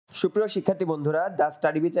সুপ্রিয় শিক্ষার্থী বন্ধুরা, দা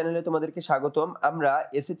স্টাডিবি চ্যানেলে তোমাদেরকে স্বাগতম। আমরা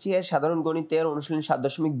এসএসসি এর সাধারণ গণিতের অনুশীলনী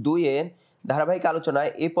 ৭.২ এর ধারাবাহিক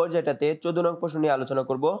আলোচনায় এই পর্যায়টাতে ১৪ নং প্রশ্ন নিয়ে আলোচনা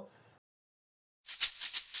করব।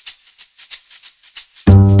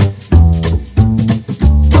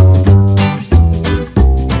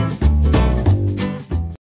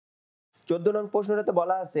 নং প্রশ্নটাতে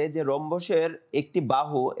বলা আছে যে রম্বসের একটি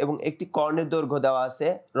বাহু এবং একটি কর্ণের দৈর্ঘ্য দেওয়া আছে,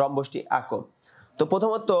 রম্বসটি আঁকো। তো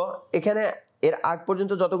প্রথমত এখানে এর আগ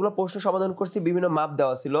পর্যন্ত যতগুলো প্রশ্ন সমাধান করছি বিভিন্ন মাপ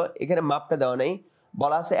দেওয়া ছিল, এখানে মাপটা দেওয়া নেই,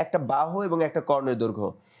 বলা আছে একটা বাহু এবং একটা কর্ণের দৈর্ঘ্য।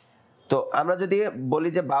 তো আমরা যদি বলি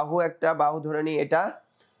যে একটা বাহু ধরে নিই এটা,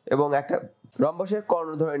 এবং একটা রম্বসের কর্ণ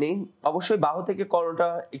ধরে নিই, অবশ্যই বাহু থেকে কর্ণটা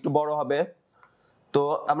একটু বড় হবে। তো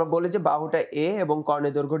আমরা বলি যে বাহুটা এ এবং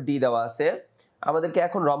কর্ণের দৈর্ঘ্য ডি দেওয়া আছে, আমাদেরকে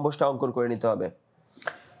এখন রম্বসটা অঙ্কন করে নিতে হবে।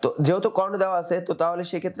 তো যেহেতু কর্ণ দেওয়া আছে, তো তাহলে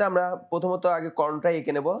সেক্ষেত্রে আমরা প্রথমত আগে কর্ণটা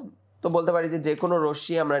এঁকে নেব। তো বলতে পারি যে কোনো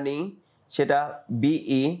রশ্মি আমরা নিই, সেটা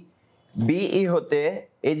বিই হতে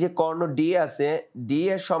এই যে কর্ণ ডি আছে, ডি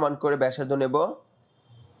এর সমান করে ব্যাসার্ধ নেব,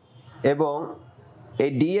 এবং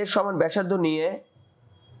এই ডি এর সমান ব্যাসার্ধ নিয়ে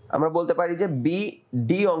আমরা বলতে পারি যে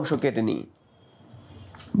বিডি অংশ কেটে নিই,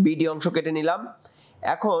 বিডি অংশ কেটে নিলাম।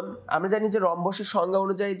 এখন আমরা জানি যে রম্বসের সংজ্ঞা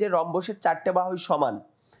অনুযায়ী যে রম্বসের চারটে বাহুই সমান,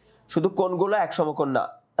 শুধু কোণগুলো এক সমকোণ না।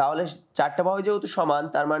 তাহলে চারটে বাহু যেহেতু সমান,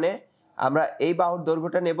 তার মানে আমরা এই বাহুর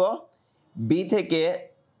দৈর্ঘ্যটা নেব, বি থেকে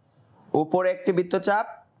উপরে একটি বৃত্তচাপ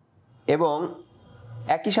এবং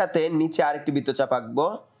একই সাথে নিচে আরেকটি বৃত্তচাপ আঁকবো।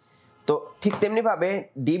 তো ঠিক তেমনি ভাবে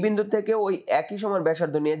ডি বিন্দু থেকে ওই একই সমান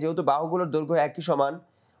ব্যাসার্ধ নিয়ে, যেহেতু বাহুগুলোর দৈর্ঘ্য একই সমান,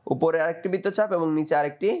 উপরে আরেকটি বৃত্তচাপ এবং নিচে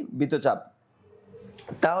আরেকটি বৃত্তচাপ।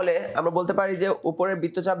 তাহলে আমরা বলতে পারি যে উপরের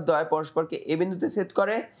বৃত্তচাপ দ্বয় পরস্পরকে এ বিন্দুতে ছেদ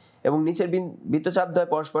করে এবং নিচের বৃত্তচাপ দ্বয়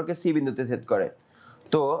পরস্পরকে সি বিন্দুতে ছেদ করে।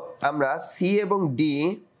 তো আমরা সি এবং ডি,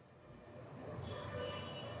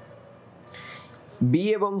 বি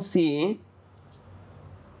এবং সি,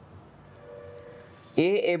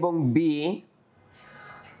 এ এবং বি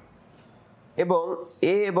এবং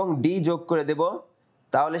এ এবং ডি যোগ করে দেব।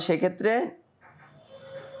 তাহলে সেক্ষেত্রে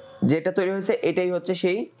যেটা তৈরি হয়েছে এটাই হচ্ছে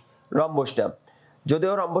সেই রম্বসটা।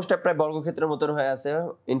 যদিও রম্বসটা প্রায় বর্গক্ষেত্রের মতন হয়ে আছে,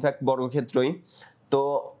 ইনফ্যাক্ট বর্গক্ষেত্রই। তো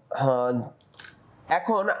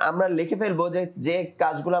এখন আমরা লিখে ফেলবো যে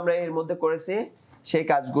কাজগুলো আমরা এর মধ্যে করেছি, সেই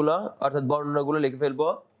কাজগুলো অর্থাৎ বর্ণনাগুলো লিখে ফেলবো।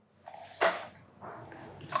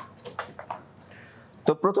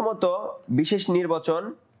 তো প্রথমত বিশেষ নির্বাচন,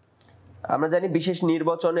 আমরা জানি বিশেষ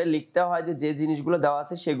নির্বাচনে লিখতে হয় যে জিনিসগুলো দেওয়া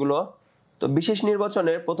আছে সেগুলো। তো বিশেষ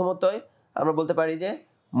নির্বাচনের প্রথমতই আমরা বলতে পারি যে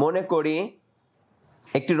মনে করি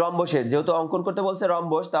একটি রম্বসের, যেহেতু অঙ্কন করতে বলছে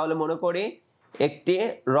রম্বস, তাহলে মনে করি একটি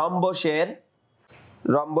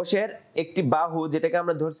রম্বসের একটি বাহু, যেটাকে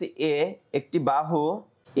আমরা ধরছি এ, একটি বাহু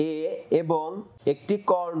এ এবং একটি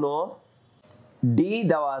কর্ণ ডি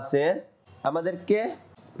দেওয়া আছে। আমাদেরকে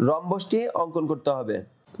রম্বসটি অঙ্কন করতে হবে,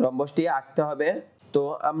 রম্বসটি আঁকতে হবে। তো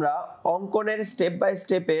আমরা অঙ্কনের স্টেপ বাই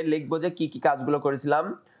স্টেপে লিখবো যে কি কি কাজগুলো করেছিলাম।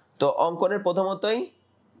 তো অঙ্কনের প্রথমতই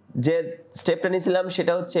যে স্টেপটা নিয়েছিলাম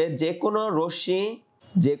সেটা হচ্ছে যে কোনো রশ্মি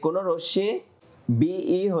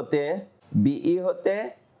বিই হতে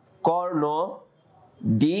কর্ণ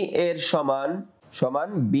ডি এর সমান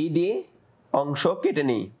বিডি অংশ কেটে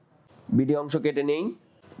নিই।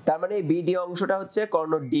 তার মানে এই বিডি অংশটা হচ্ছে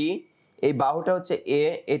কর্ণ ডি, এই বাহুটা হচ্ছে এ,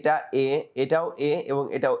 এটা এ, এটাও এ এবং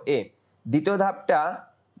এটাও এ। দ্বিতীয় ধাপটা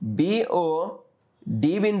বি ও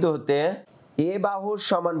ডি বিন্দু হতে এ বাহুর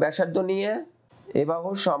সমান ব্যাসার্ধ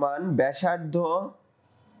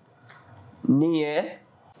নিয়ে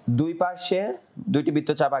দুই পাশে দুইটি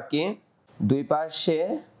বৃত্তচাপ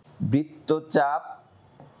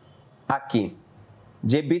আঁকি,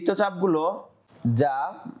 যে বৃত্তচাপগুলো যা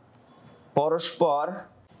পরস্পর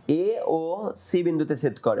এ ও সি বিন্দুতে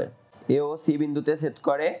ছেদ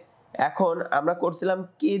করে। এখন আমরা করছিলাম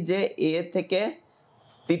কি যে এ থেকে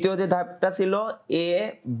তৃতীয় যে ধাপটা ছিল এ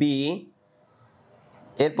বি,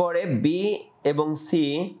 এরপরে বি এবং সি,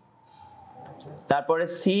 তারপরে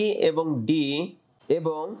সি এবং ডি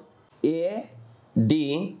এবং এ ডি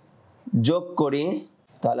যোগ করি।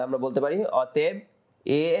 তাহলে আমরা বলতে পারি অতএব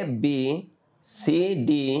A B C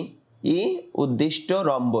D E উদ্দিষ্ট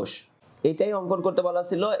rhombus. এটাই অঙ্কন করতে বলা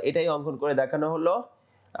ছিল, এটাই অঙ্কন করে দেখানো হলো।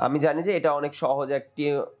 আমি জানি যে এটা অনেক সহজ একটি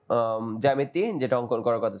জ্যামিতি, যেটা অঙ্কন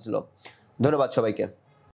করার কথা ছিল। ধন্যবাদ সবাইকে।